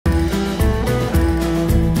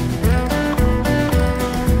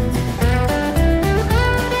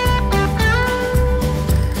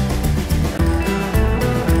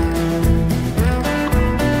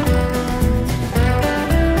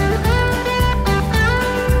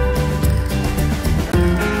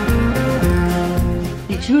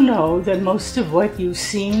know that most of what you've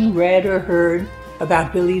seen, read, or heard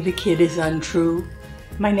about Billy the Kid is untrue?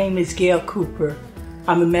 My name is Gail Cooper.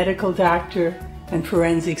 I'm a medical doctor and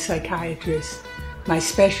forensic psychiatrist. My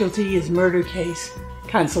specialty is murder case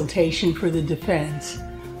consultation for the defense.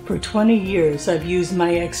 For 20 years, I've used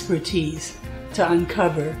my expertise to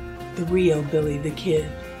uncover the real Billy the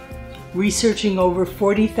Kid. Researching over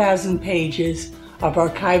 40,000 pages of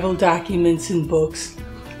archival documents and books,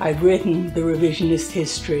 I've written the revisionist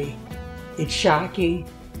history. It's shocking,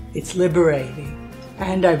 it's liberating,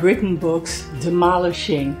 and I've written books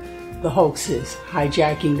demolishing the hoaxes,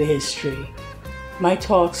 hijacking the history. My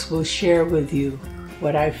talks will share with you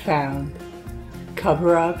what I've found.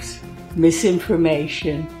 Cover-ups,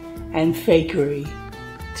 misinformation, and fakery,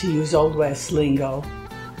 to use Old West lingo,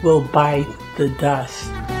 will bite the dust.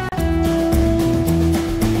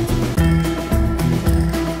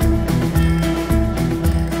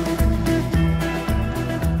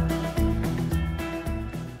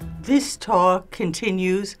 This talk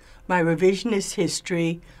continues my revisionist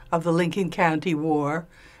history of the Lincoln County War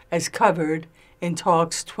as covered in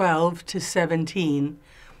talks 12 to 17.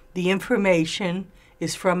 The information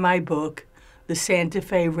is from my book, The Santa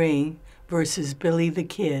Fe Ring versus Billy the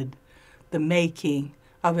Kid, The Making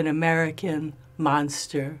of an American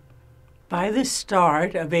Monster. By the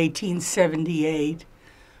start of 1878,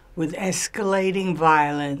 with escalating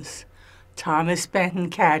violence, Thomas Benton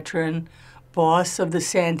Catron, boss of the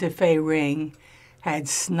Santa Fe Ring, had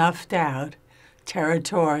snuffed out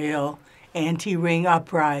territorial anti-ring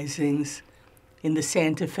uprisings in the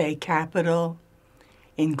Santa Fe capital,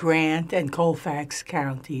 in Grant and Colfax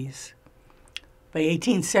counties. By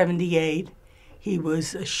 1878, he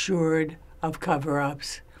was assured of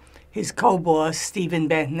cover-ups. His co-boss, Stephen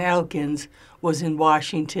Benton Elkins, was in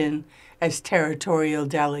Washington as territorial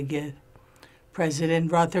delegate.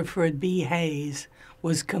 President Rutherford B. Hayes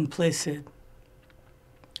was complicit.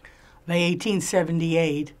 By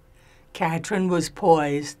 1878, Catron was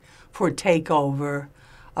poised for takeover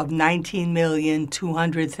of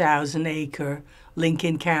 19,200,000 acre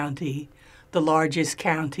Lincoln County, the largest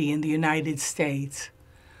county in the United States.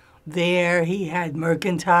 There he had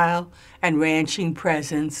mercantile and ranching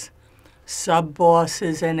presence,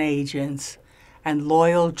 sub-bosses and agents, and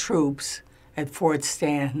loyal troops at Fort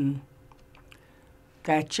Stanton.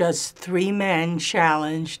 That just 3 men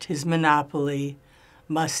challenged his monopoly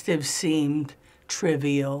must have seemed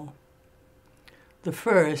trivial. The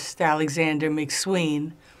first, Alexander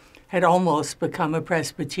McSween, had almost become a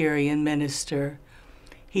Presbyterian minister.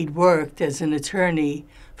 He'd worked as an attorney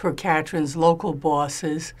for Catron's local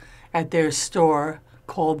bosses at their store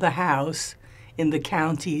called The House in the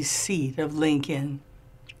county's seat of Lincoln.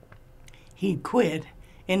 He'd quit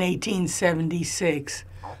in 1876,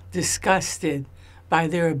 disgusted by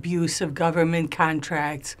their abuse of government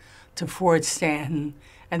contracts to Fort Stanton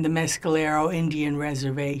and the Mescalero Indian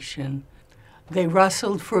Reservation. They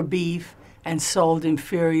rustled for beef and sold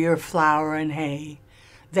inferior flour and hay.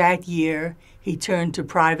 That year, he turned to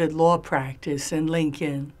private law practice in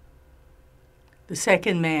Lincoln. The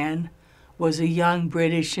second man was a young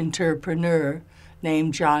British entrepreneur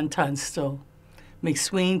named John Tunstall.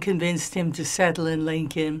 McSween convinced him to settle in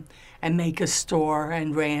Lincoln and make a store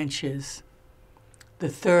and ranches. The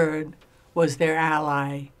third was their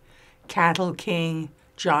ally, cattle king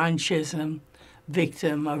John Chisholm,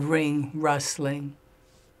 victim of ring rustling.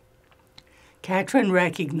 Catron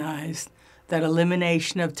recognized that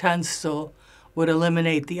elimination of Tunstall would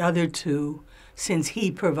eliminate the other 2 since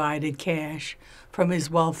he provided cash from his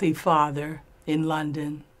wealthy father in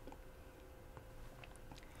London.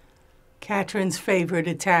 Catron's favorite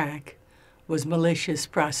attack was malicious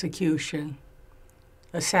prosecution.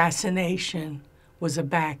 Assassination was a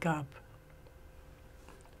backup.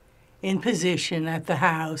 In position at the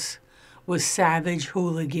house was savage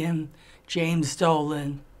hooligan James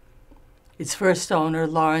Dolan. Its first owner,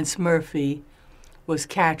 Lawrence Murphy, was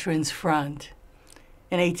Catron's front.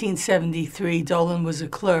 In 1873, Dolan was a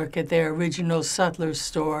clerk at their original sutler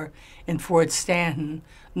store in Fort Stanton,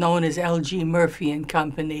 known as L.G. Murphy and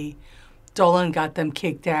Company. Dolan got them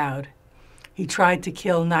kicked out. He tried to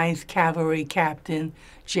kill 9th Cavalry Captain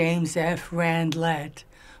James F. Randlett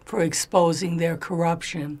for exposing their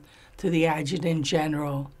corruption to the Adjutant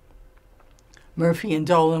General. Murphy and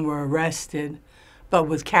Dolan were arrested, but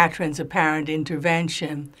with Catron's apparent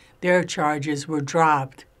intervention, their charges were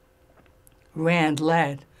dropped.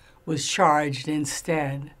 Randlett was charged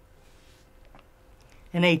instead.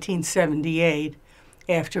 In 1878,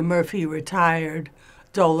 after Murphy retired,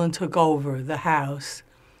 Dolan took over the house.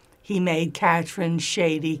 He made Catron's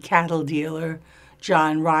shady cattle dealer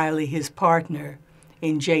John Riley his partner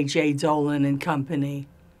in J.J. Dolan and Company.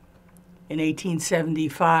 In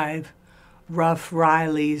 1875, Rough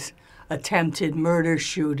Riley's attempted murder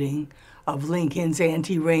shooting of Lincoln's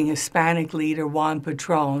anti-ring Hispanic leader Juan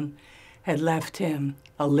Patron had left him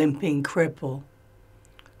a limping cripple.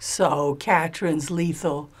 So Catherine's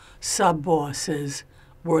lethal sub-bosses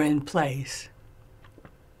were in place.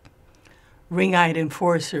 Ringite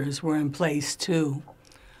enforcers were in place too.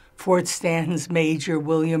 Fort Stanton's Major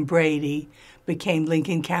William Brady became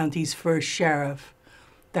Lincoln County's first sheriff.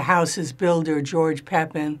 The house's builder, George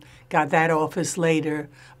Pepin, got that office later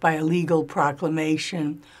by a legal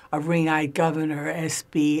proclamation of Ringite Governor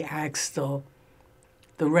S.B. Axtell.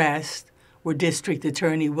 The rest were District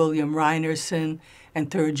Attorney William Reinerson and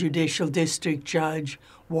 3rd Judicial District Judge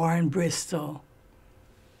Warren Bristol.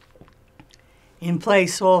 In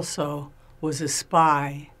place also was a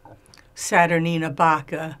spy. Saturnina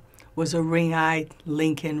Baca was a Ringite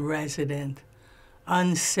Lincoln resident.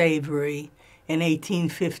 Unsavory. In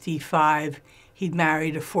 1855, he'd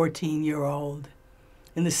married a 14-year-old.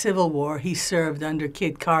 In the Civil War, he served under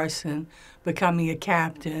Kit Carson, becoming a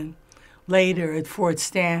captain. Later, at Fort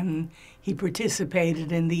Stanton, he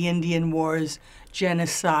participated in the Indian War's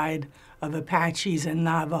genocide of Apaches and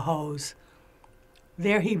Navajos.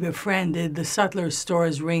 There he befriended the Sutler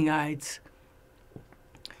Store's Ringites.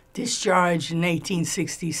 Discharged in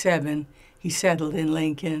 1867, he settled in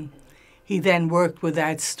Lincoln. He then worked with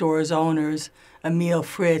that store's owners, Emil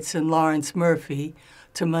Fritz and Lawrence Murphy,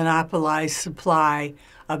 to monopolize supply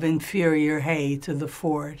of inferior hay to the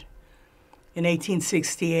fort. In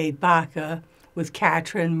 1868, Baca, with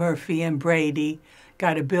Catherine, Murphy, and Brady,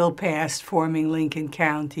 got a bill passed forming Lincoln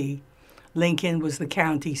County. Lincoln was the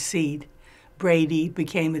county seat. Brady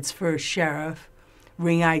became its first sheriff.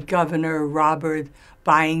 Ringite Governor Robert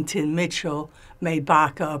Byington Mitchell made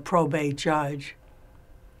Baca a probate judge.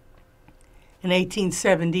 In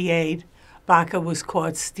 1878, Baca was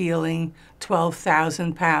caught stealing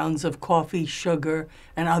 12,000 pounds of coffee, sugar,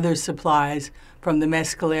 and other supplies from the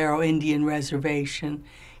Mescalero Indian Reservation.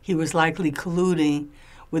 He was likely colluding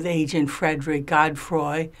with Agent Frederick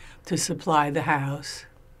Godefroy to supply the house.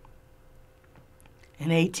 In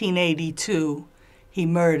 1882, he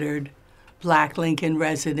murdered Black Lincoln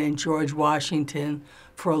resident George Washington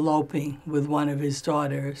for eloping with one of his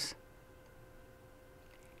daughters.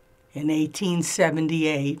 In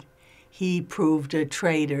 1878, he proved a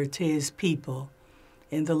traitor to his people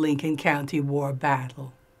in the Lincoln County War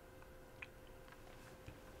battle.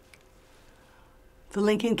 The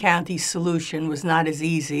Lincoln County solution was not as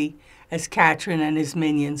easy as Catron and his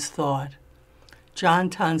minions thought. John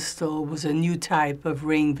Tunstall was a new type of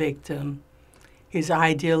ring victim. His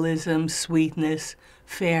idealism, sweetness,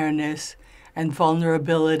 fairness, and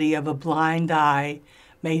vulnerability of a blind eye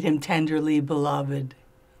made him tenderly beloved.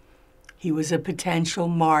 He was a potential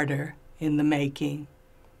martyr in the making.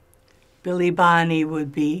 Billy Bonney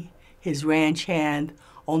would be his ranch hand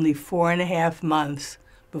only 4.5 months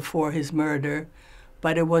before his murder,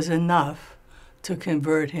 but it was enough to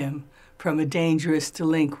convert him from a dangerous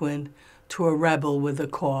delinquent to a rebel with a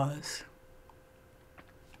cause.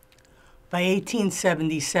 By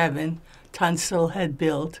 1877, Tunstall had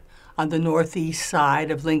built, on the northeast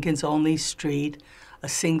side of Lincoln's only street, a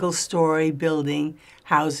single-story building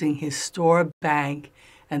housing his store, bank,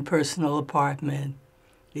 and personal apartment.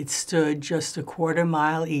 It stood just a 1/4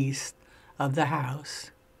 mile east of the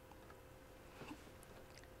house.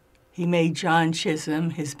 He made John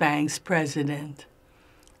Chisholm his bank's president.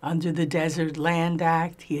 Under the Desert Land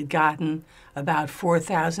Act, he had gotten about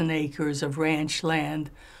 4,000 acres of ranch land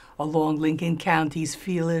along Lincoln County's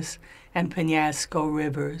Felis and Penasco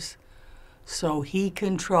rivers. So he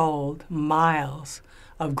controlled miles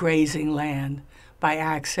of grazing land by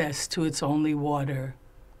access to its only water.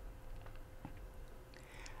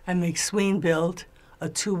 And McSween built a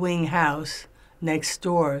 2-wing house next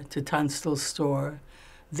door to Tunstall's store.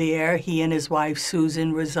 There, he and his wife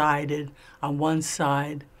Susan resided on one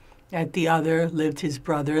side. At the other lived his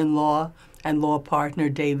brother-in-law and law partner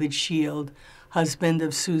David Shield, husband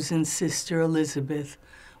of Susan's sister Elizabeth,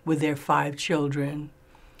 with their 5 children.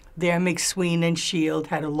 There, McSween and Shield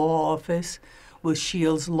had a law office with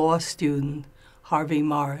Shield's law student, Harvey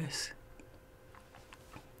Morris.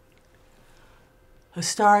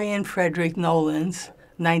 Historian Frederick Nolan's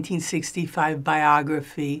 1965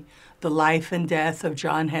 biography, The Life and Death of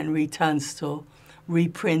John Henry Tunstall,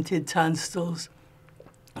 reprinted Tunstall's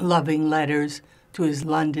loving letters to his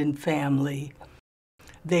London family.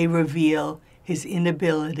 They reveal his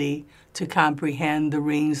inability to comprehend the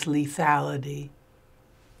ring's lethality.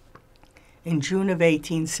 In June of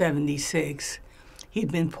 1876,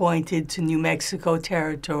 he'd been pointed to New Mexico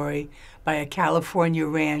Territory by a California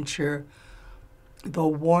rancher though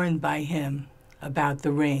warned by him about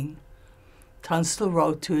the ring. Tunstall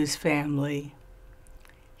wrote to his family.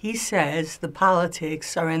 He says the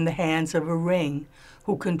politics are in the hands of a ring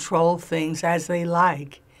who control things as they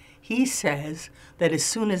like. He says that as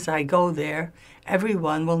soon as I go there,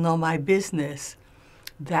 everyone will know my business,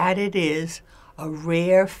 that it is a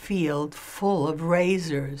rare field full of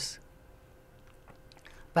razors.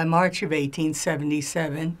 By March of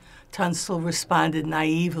 1877, Tunstall responded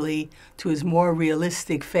naively to his more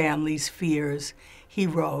realistic family's fears. He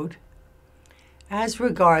wrote, "As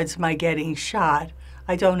regards my getting shot,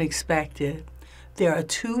 I don't expect it. There are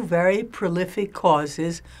two very prolific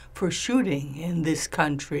causes for shooting in this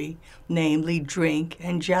country, namely drink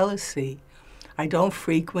and jealousy. I don't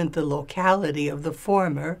frequent the locality of the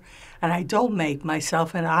former, and I don't make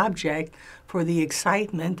myself an object for the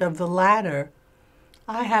excitement of the latter.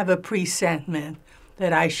 I have a presentiment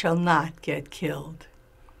that I shall not get killed."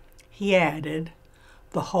 He added,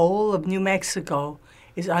 "The whole of New Mexico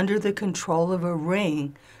is under the control of a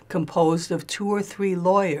ring composed of 2 or 3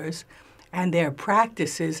 lawyers, and their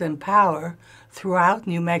practices and power throughout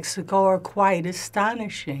New Mexico are quite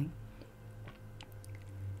astonishing."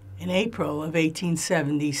 In April of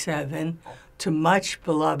 1877, to much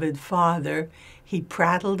beloved father, he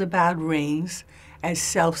prattled about rings as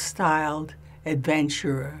self-styled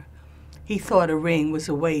adventurer. He thought a ring was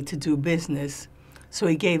a way to do business, so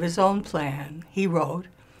he gave his own plan. He wrote,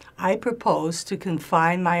 "I propose to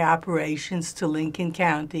confine my operations to Lincoln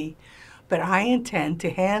County, but I intend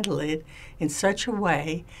to handle it in such a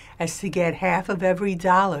way as to get half of every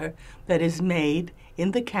dollar that is made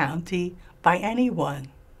in the county by anyone."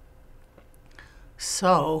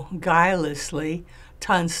 So, guilelessly,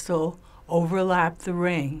 Tunstall overlapped the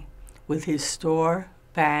ring with his store,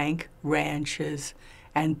 bank, ranches,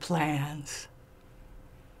 and plans.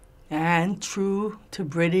 And, true to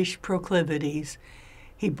British proclivities,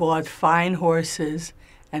 he bought fine horses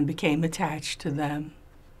and became attached to them.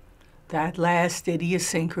 That last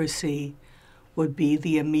idiosyncrasy would be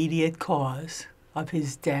the immediate cause of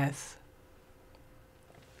his death.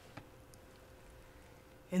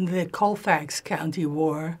 In the Colfax County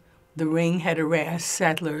War, the ring had harassed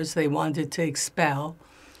settlers they wanted to expel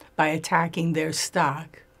by attacking their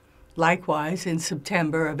stock. Likewise, in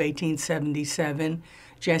September of 1877,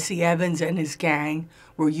 Jesse Evans and his gang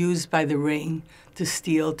were used by the ring to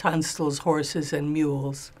steal Tunstall's horses and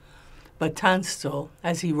mules. But Tunstall,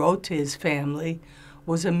 as he wrote to his family,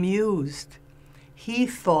 was amused. He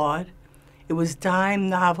thought it was dime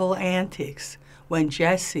novel antics when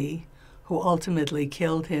Jesse, who ultimately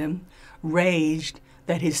killed him, raged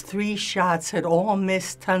that his 3 shots had all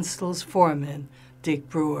missed Tunstall's foreman, Dick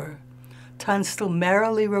Brewer. Tunstall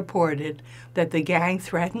merrily reported that the gang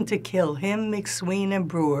threatened to kill him, McSween, and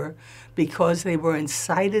Brewer because they were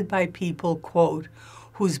incited by people, quote,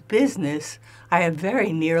 "whose business I have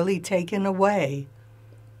very nearly taken away."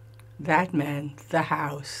 That meant the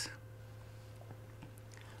house.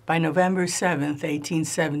 By November 7,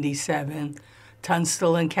 1877,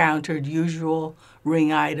 Tunstall encountered usual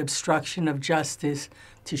ring-eyed obstruction of justice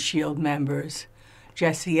to Shield members.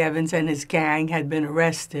 Jesse Evans and his gang had been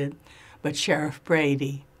arrested, but Sheriff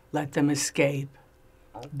Brady let them escape.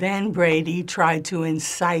 Then Brady tried to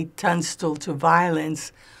incite Tunstall to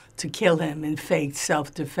violence to kill him in faked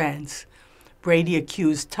self-defense. Brady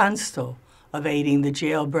accused Tunstall of aiding the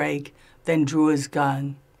jailbreak, then drew his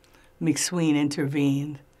gun. McSween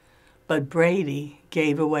intervened, but Brady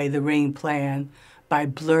gave away the ring plan by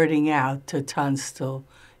blurting out to Tunstall,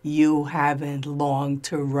 "You haven't long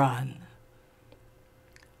to run."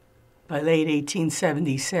 By late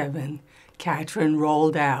 1877, Catron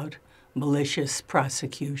rolled out malicious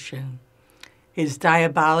prosecution. His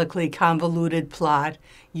diabolically convoluted plot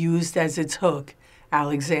used as its hook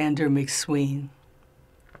Alexander McSween.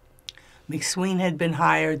 McSween had been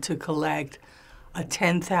hired to collect a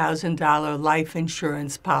 $10,000 life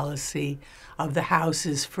insurance policy of the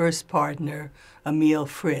house's first partner, Emil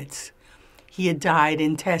Fritz. He had died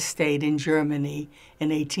intestate in Germany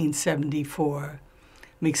in 1874.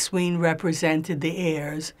 McSween represented the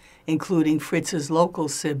heirs, including Fritz's local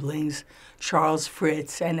siblings, Charles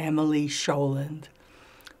Fritz and Emily Scholand.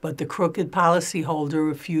 But the crooked policyholder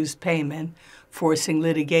refused payment, forcing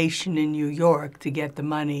litigation in New York to get the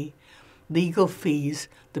money. Legal fees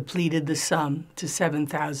depleted the sum to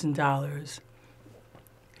 $7,000.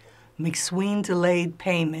 McSween delayed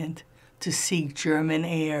payment to seek German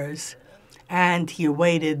heirs, and he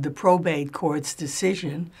awaited the probate court's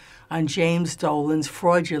decision on James Dolan's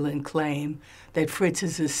fraudulent claim that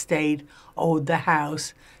Fritz's estate owed the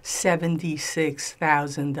house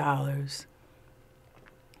 $76,000.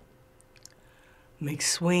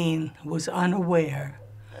 McSween was unaware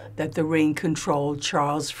that the ring controlled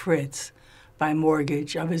Charles Fritz by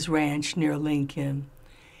mortgage of his ranch near Lincoln.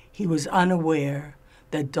 He was unaware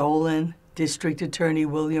that Dolan, District Attorney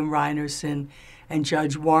William Reinerson, and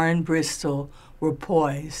Judge Warren Bristol were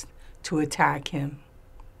poised to attack him.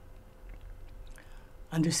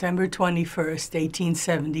 On December 21,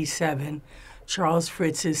 1877, Charles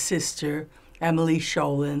Fritz's sister, Emily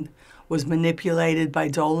Sholand, was manipulated by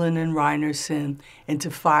Dolan and Reinerson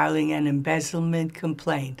into filing an embezzlement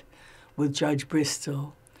complaint with Judge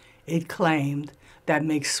Bristol. It claimed that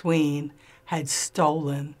McSween had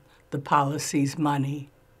stolen the policy's money.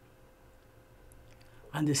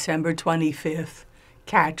 On December 25th,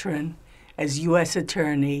 Catron, as U.S.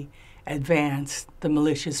 Attorney, advanced the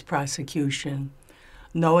malicious prosecution.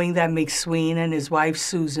 Knowing that McSween and his wife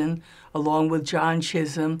Susan, along with John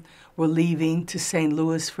Chisholm, were leaving to St.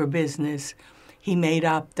 Louis for business, he made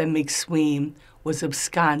up that McSween was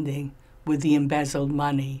absconding with the embezzled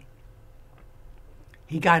money.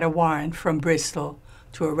 He got a warrant from Bristol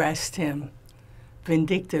to arrest him.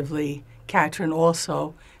 Vindictively, Catron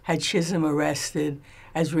also had Chisholm arrested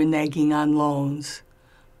as reneging on loans.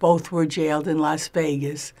 Both were jailed in Las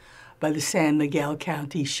Vegas by the San Miguel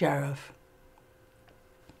County Sheriff.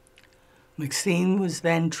 McSween was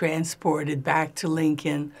then transported back to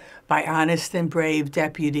Lincoln by honest and brave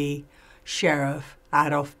Deputy Sheriff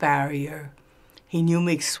Adolph Barrier. He knew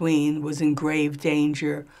McSween was in grave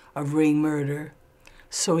danger of ring murder,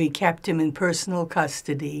 so he kept him in personal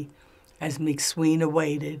custody as McSween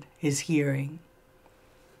awaited his hearing.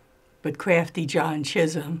 But crafty John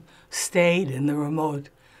Chisholm stayed in the remote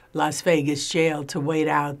Las Vegas jail to wait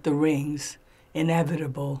out the ring's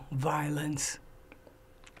inevitable violence.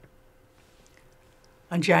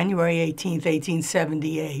 On January 18,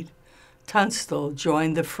 1878, Tunstall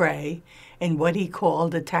joined the fray in what he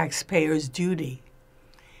called a taxpayer's duty.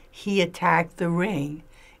 He attacked the ring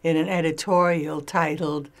in an editorial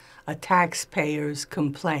titled A Taxpayer's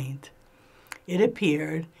Complaint. It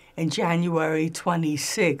appeared in January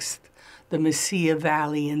 26th, the Mesilla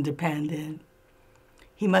Valley Independent.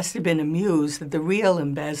 He must have been amused that the real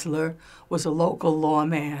embezzler was a local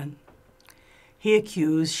lawman. He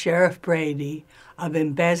accused Sheriff Brady of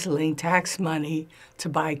embezzling tax money to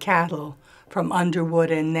buy cattle from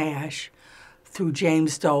Underwood and Nash through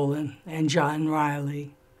James Dolan and John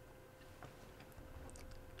Riley.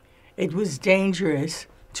 It was dangerous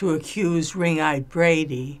to accuse Ringite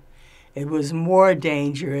Brady. It was more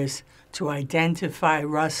dangerous to identify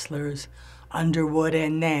rustlers Underwood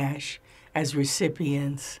and Nash as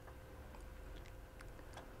recipients.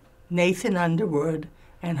 Nathan Underwood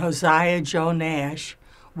and Hosea Joe Nash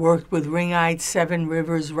worked with Ringite Seven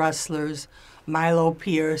Rivers rustlers Milo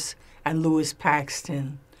Pierce and Lewis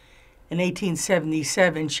Paxton. In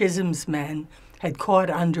 1877, Chisholm's men had caught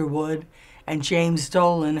Underwood and James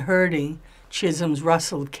Dolan herding Chisholm's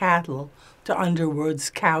rustled cattle to Underwood's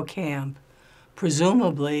cow camp.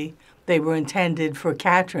 Presumably, they were intended for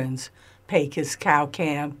Catron's Pecos cow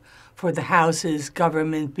camp for the House's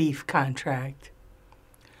government beef contract.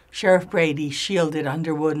 Sheriff Brady shielded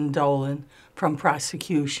Underwood and Dolan from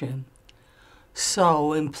prosecution.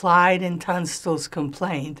 So, implied in Tunstall's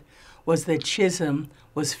complaint was that Chisholm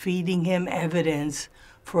was feeding him evidence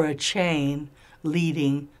for a chain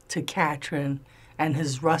leading to Catron and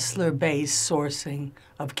his rustler-based sourcing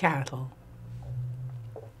of cattle.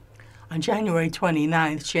 On January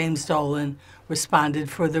 29th, James Dolan responded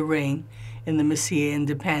for the ring in the Mesilla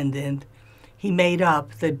Independent. He made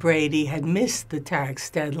up that Brady had missed the tax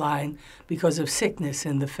deadline because of sickness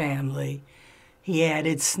in the family. He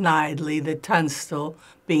added snidely that Tunstall,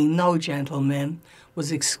 being no gentleman,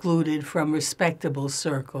 was excluded from respectable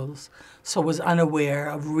circles, so was unaware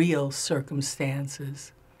of real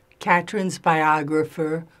circumstances. Catron's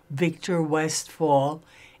biographer, Victor Westfall,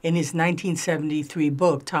 in his 1973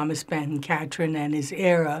 book, Thomas Benton Catron and His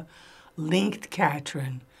Era, linked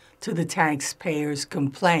Catron to the taxpayer's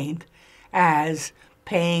complaint as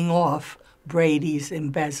paying off Brady's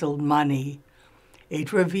embezzled money.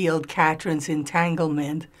 It revealed Catron's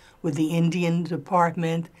entanglement with the Indian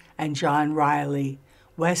Department and John Riley.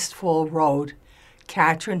 Westfall wrote,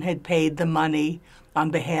 Catron had paid the money on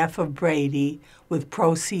behalf of Brady with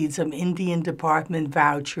proceeds of Indian Department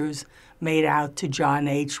vouchers made out to John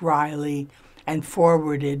H. Riley and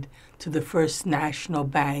forwarded to the First National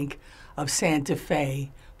Bank of Santa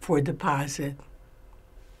Fe for deposit.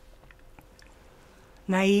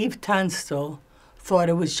 Naive Tunstall thought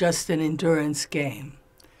it was just an endurance game.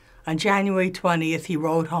 On January 20th, he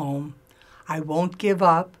wrote home, I won't give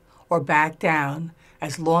up or back down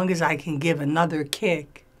as long as I can give another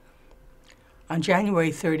kick. On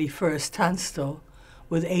January 31st, Tunstall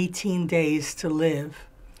with 18 days to live,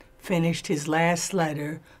 finished his last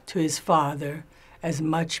letter to his father as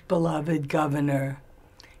much beloved governor.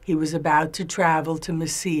 He was about to travel to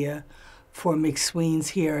Messiah for McSween's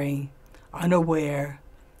hearing, unaware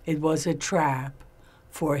it was a trap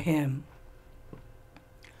for him.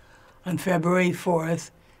 On February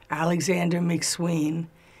 4th, Alexander McSween,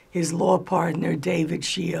 his law partner David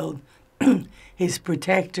Shield, his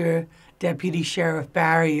protector Deputy Sheriff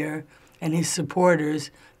Barrier, and his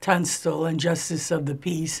supporters Tunstall and Justice of the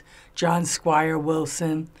Peace John Squire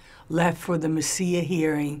Wilson left for the Messiah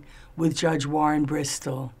hearing with Judge Warren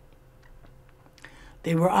Bristol.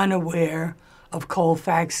 They were unaware of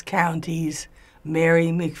Colfax County's Mary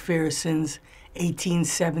McPherson's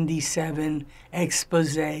 1877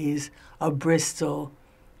 exposés of Bristol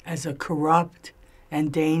as a corrupt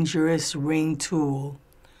and dangerous ring tool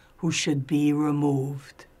who should be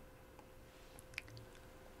removed.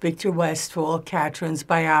 Victor Westphal, Catron's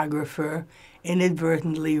biographer,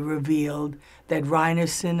 inadvertently revealed that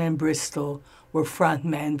Reinerson and Bristol were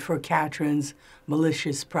frontmen for Catron's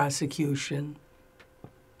malicious prosecution.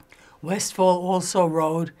 Westphal also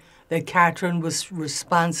wrote that Catron was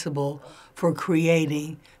responsible for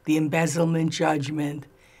creating the embezzlement judgment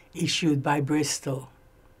issued by Bristol.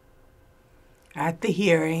 At the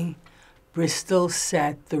hearing, Bristol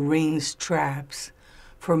set the ring's traps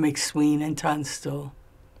for McSween and Tunstall.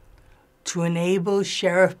 To enable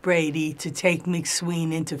Sheriff Brady to take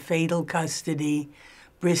McSween into fatal custody,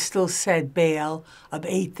 Bristol set bail of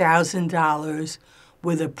 $8,000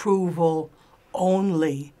 with approval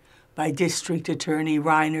only by District Attorney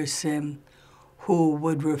Reinerson, who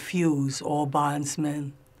would refuse all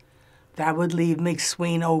bondsmen. That would leave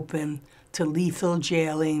McSween open to lethal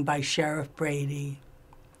jailing by Sheriff Brady.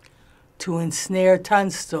 To ensnare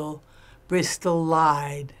Tunstall, Bristol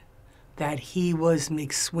lied that he was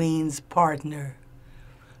McSween's partner.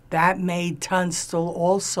 That made Tunstall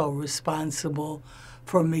also responsible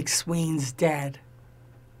for McSween's death.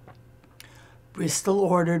 Bristol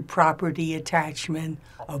ordered property attachment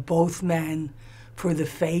of both men for the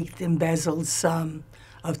faked embezzled sum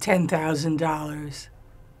of $10,000.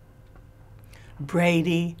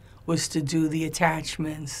 Brady was to do the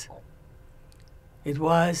attachments. It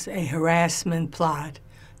was a harassment plot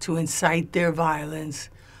to incite their violence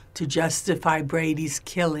to justify Brady's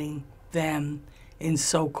killing them in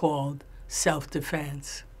so-called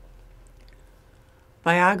self-defense.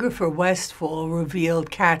 Biographer Westphal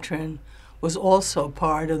revealed Catron was also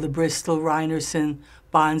part of the Bristol-Reinerson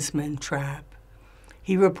bondsman trap.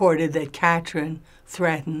 He reported that Catron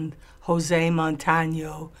threatened Jose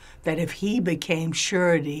Montano that if he became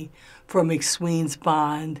surety for McSween's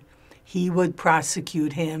bond, he would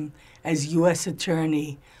prosecute him as U.S.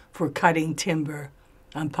 Attorney for cutting timber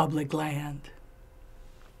on public land.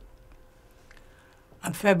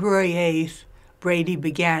 On February 8th, Brady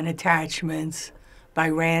began attachments by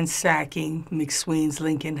ransacking McSween's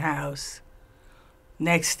Lincoln house.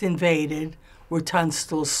 Next invaded were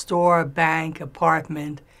Tunstall's store, bank,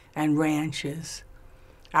 apartment, and ranches.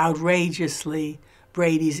 Outrageously,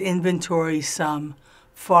 Brady's inventory sum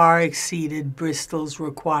far exceeded Bristol's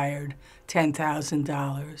required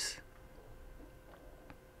 $10,000.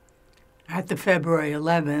 At the February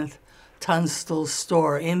 11th Tunstall's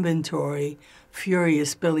store inventory,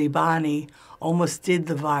 furious Billy Bonney almost did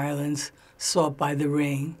the violence sought by the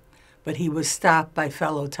ring, but he was stopped by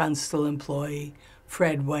fellow Tunstall employee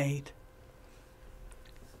Fred Waite.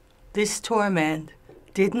 This torment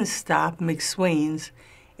didn't stop McSween's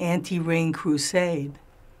anti-ring crusade.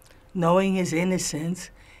 Knowing his innocence,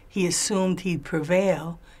 he assumed he'd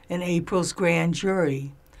prevail in April's grand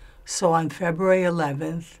jury. So on February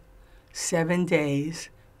 11th, 7 days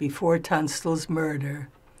before Tunstall's murder,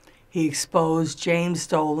 he exposed James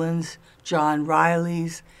Dolan's, John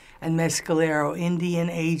Riley's, and Mescalero Indian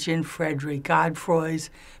agent Frederick Godfroy's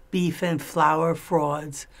beef and flour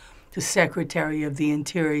frauds to Secretary of the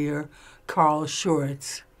Interior Carl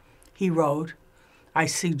Schurz. He wrote, "I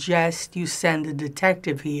suggest you send a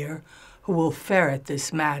detective here who will ferret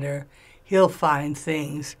this matter. He'll find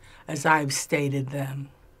things as I've stated them."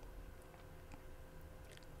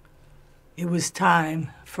 It was time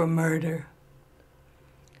for murder.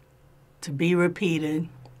 To be repeated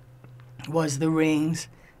was the ring's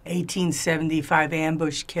 1875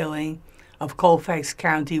 ambush killing of Colfax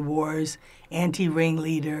County War's anti-ring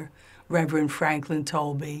leader, Reverend Franklin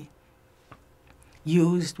Tolby.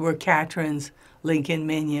 Used were Catron's Lincoln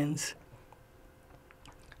minions.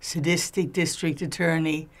 Sadistic District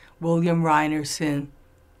Attorney William Reinerson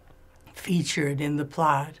featured in the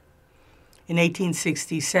plot. In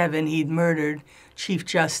 1867, he'd murdered Chief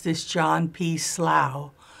Justice John P.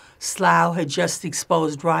 Slough, Slough had just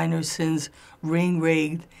exposed Reinerson's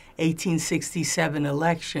ring-rigged 1867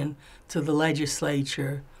 election to the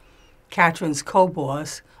legislature. Catherine's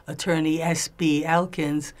co-boss, attorney S.B.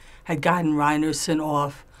 Elkins, had gotten Reinerson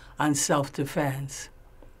off on self-defense.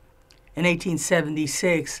 In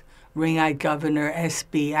 1876, ring-eyed Governor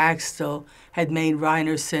S.B. Axtell had made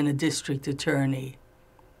Reinerson a district attorney.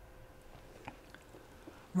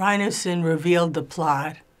 Reinerson revealed the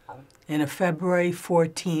plot in a February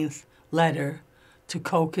 14th letter to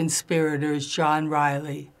co-conspirators John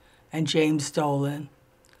Riley and James Dolan.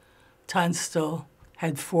 Tunstall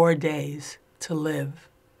had 4 days to live.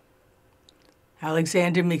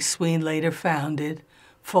 Alexander McSween later found it,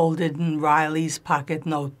 folded in Riley's pocket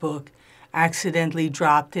notebook, accidentally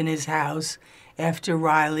dropped in his house after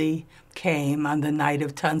Riley came on the night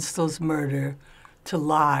of Tunstall's murder to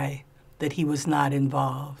lie that he was not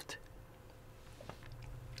involved.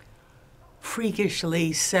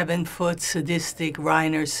 Freakishly 7-foot sadistic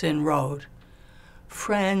Reinerson wrote,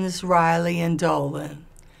 "Friends Riley and Dolan,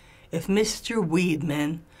 if Mr.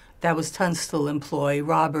 Weedman," that was Tunstall employee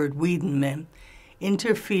Robert Wiedemann,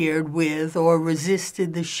 "interfered with or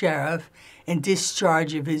resisted the sheriff in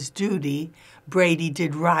discharge of his duty, Brady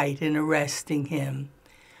did right in arresting him,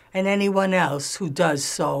 and anyone else who does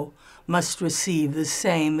so must receive the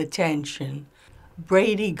same attention.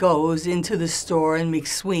 Brady goes into the store in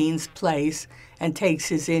McSween's place and takes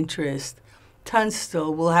his interest.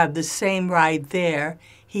 Tunstall will have the same right there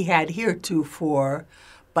he had heretofore,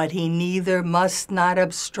 but he neither must not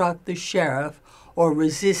obstruct the sheriff or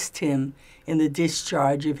resist him in the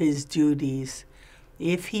discharge of his duties.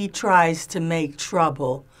 If he tries to make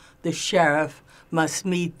trouble, the sheriff must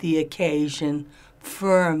meet the occasion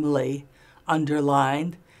firmly,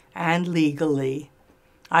 underlined, and legally.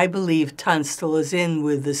 I believe Tunstall is in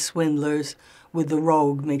with the swindlers, with the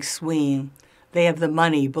rogue McSween. They have the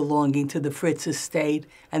money belonging to the Fritz estate,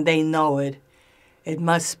 and they know it. It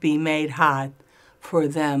must be made hot for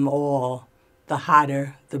them all. The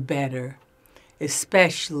hotter, the better.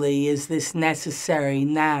 Especially is this necessary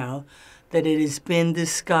now that it has been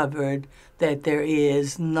discovered that there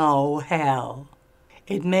is no hell.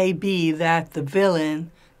 It may be that the villain,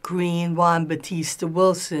 Green Juan Batista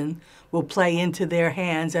Wilson, will play into their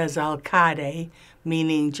hands as alcalde,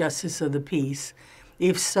 meaning justice of the peace.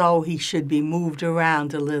 If so, he should be moved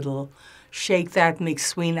around a little. Shake that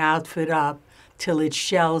McSween outfit up till it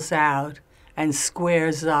shells out and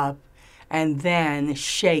squares up, and then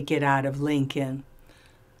shake it out of Lincoln.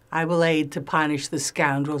 I will aid to punish the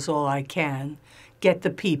scoundrels all I can. Get the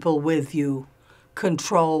people with you.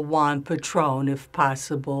 Control Juan Patron if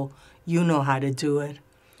possible. You know how to do it.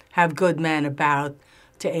 Have good men about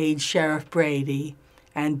to aid Sheriff Brady,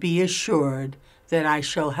 and be assured that I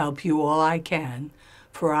shall help you all I can,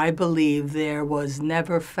 for I believe there was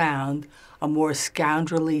never found a more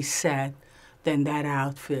scoundrelly set than that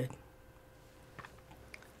outfit."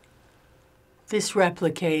 This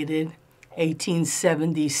replicated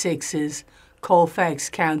 1876's Colfax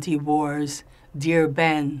County Wars Dear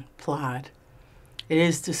Ben plot. It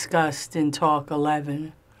is discussed in Talk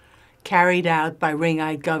 11. Carried out by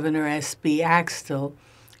ring-eyed Governor S.B. Axtell,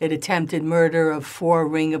 it attempted murder of 4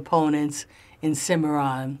 ring opponents in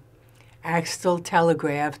Cimarron. Axtell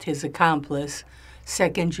telegraphed his accomplice,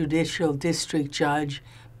 2nd Judicial District Judge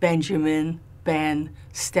Benjamin Ben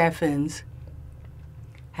Steffens,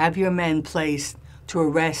 "Have your men placed to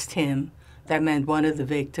arrest him," that meant one of the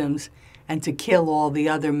victims, "and to kill all the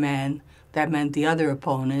other men," that meant the other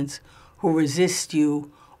opponents, "who resist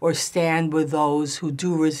you or stand with those who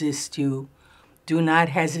do resist you. Do not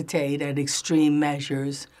hesitate at extreme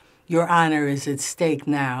measures. Your honor is at stake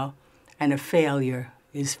now, and a failure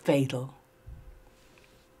is fatal."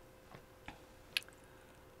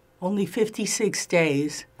 Only 56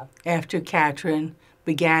 days after Catherine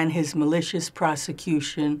began his malicious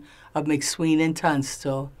prosecution of McSween and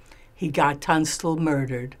Tunstall, he got Tunstall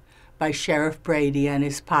murdered by Sheriff Brady and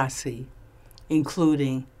his posse,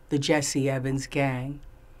 including the Jesse Evans gang.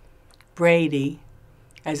 Brady,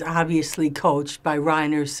 as obviously coached by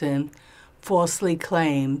Reinerson, falsely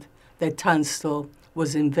claimed that Tunstall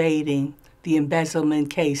was invading the embezzlement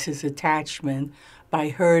case's attachment by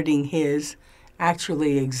herding his,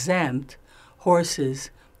 actually exempt,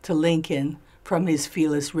 horses to Lincoln from his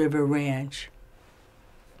Felis River ranch.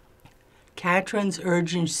 Catherine's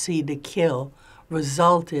urgency to kill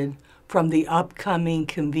resulted from the upcoming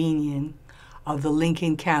convening of the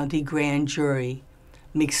Lincoln County Grand Jury.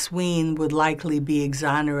 McSween would likely be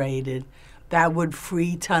exonerated. That would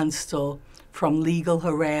free Tunstall from legal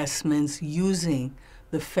harassments using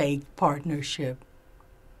the fake partnership.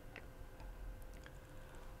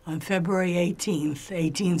 On February 18th,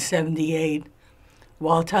 1878,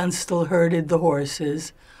 while Tunstall herded the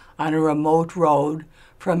horses on a remote road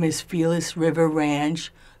from his Fearless River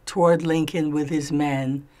Ranch toward Lincoln with his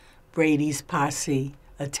men, Brady's posse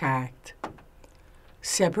attacked.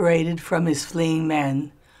 Separated from his fleeing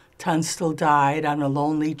men, Tunstall died on a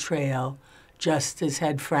lonely trail, just as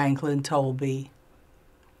had Franklin Tolby.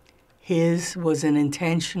 His was an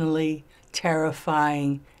intentionally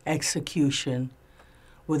terrifying execution,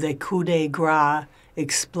 with a coup de grace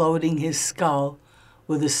exploding his skull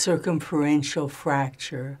with a circumferential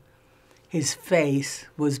fracture. His face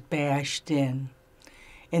was bashed in.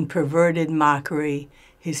 In perverted mockery,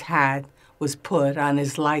 his hat was put on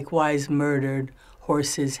his likewise murdered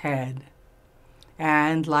horse's head.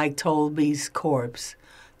 And, like Tolby's corpse,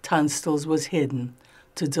 Tunstall's was hidden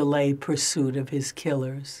to delay pursuit of his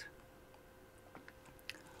killers.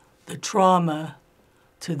 The trauma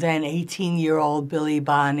to then 18-year-old Billy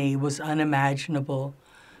Bonney was unimaginable.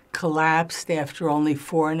 Collapsed after only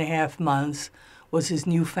 4.5 months was his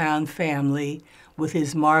newfound family, with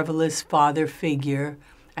his marvelous father figure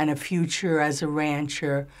and a future as a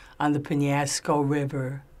rancher on the Penasco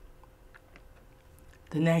River.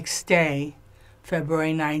 The next day,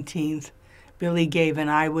 February 19th, Billy gave an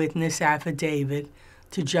eyewitness affidavit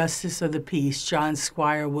to Justice of the Peace John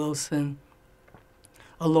Squire Wilson,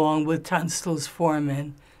 along with Tunstall's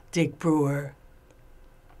foreman, Dick Brewer.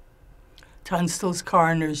 Tunstall's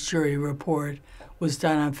coroner's jury report was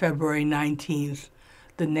done on February 19th.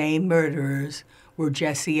 The named murderers were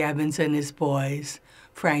Jesse Evans and his boys,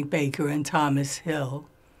 Frank Baker and Thomas Hill,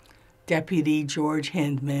 Deputy George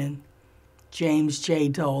Hindman, James J.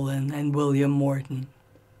 Dolan, and William Morton.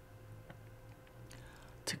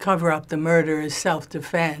 To cover up the murder as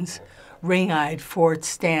self-defense, ring-eyed Fort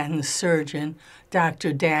Stanton surgeon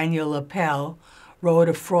Dr. Daniel Appel wrote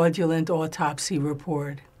a fraudulent autopsy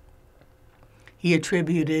report. He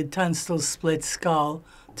attributed Tunstall's split skull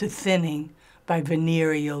to thinning by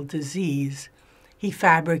venereal disease. He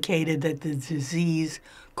fabricated that the disease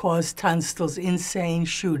caused Tunstall's insane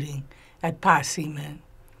shooting at posse men.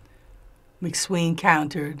 McSween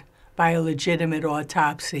countered by a legitimate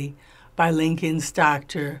autopsy by Lincoln's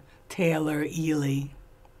doctor, Taylor Ely.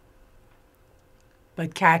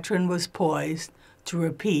 But Catron was poised to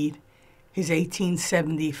repeat his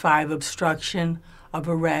 1875 obstruction of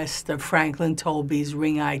arrest of Franklin Tolby's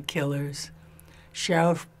ring-eyed killers.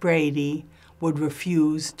 Sheriff Brady would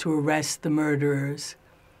refuse to arrest the murderers.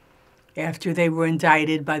 After they were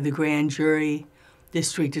indicted by the grand jury,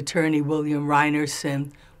 District Attorney William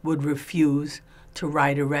Reinerson would refuse to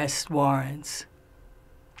write arrest warrants.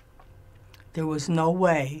 There was no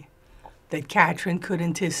way that Catron could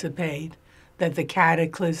anticipate that the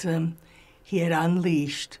cataclysm he had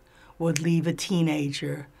unleashed would leave a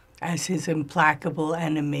teenager as his implacable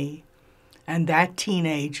enemy, and that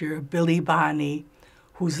teenager, Billy Bonney,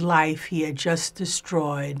 whose life he had just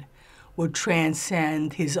destroyed, would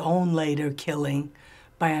transcend his own later killing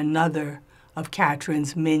by another of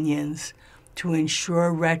Catron's minions to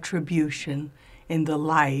ensure retribution in the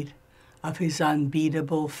light of his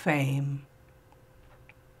unbeatable fame.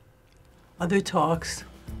 Other talks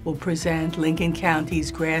will present Lincoln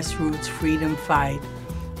County's grassroots freedom fight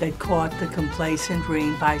that caught the complacent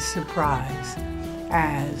ring by surprise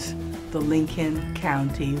as the Lincoln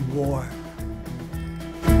County War.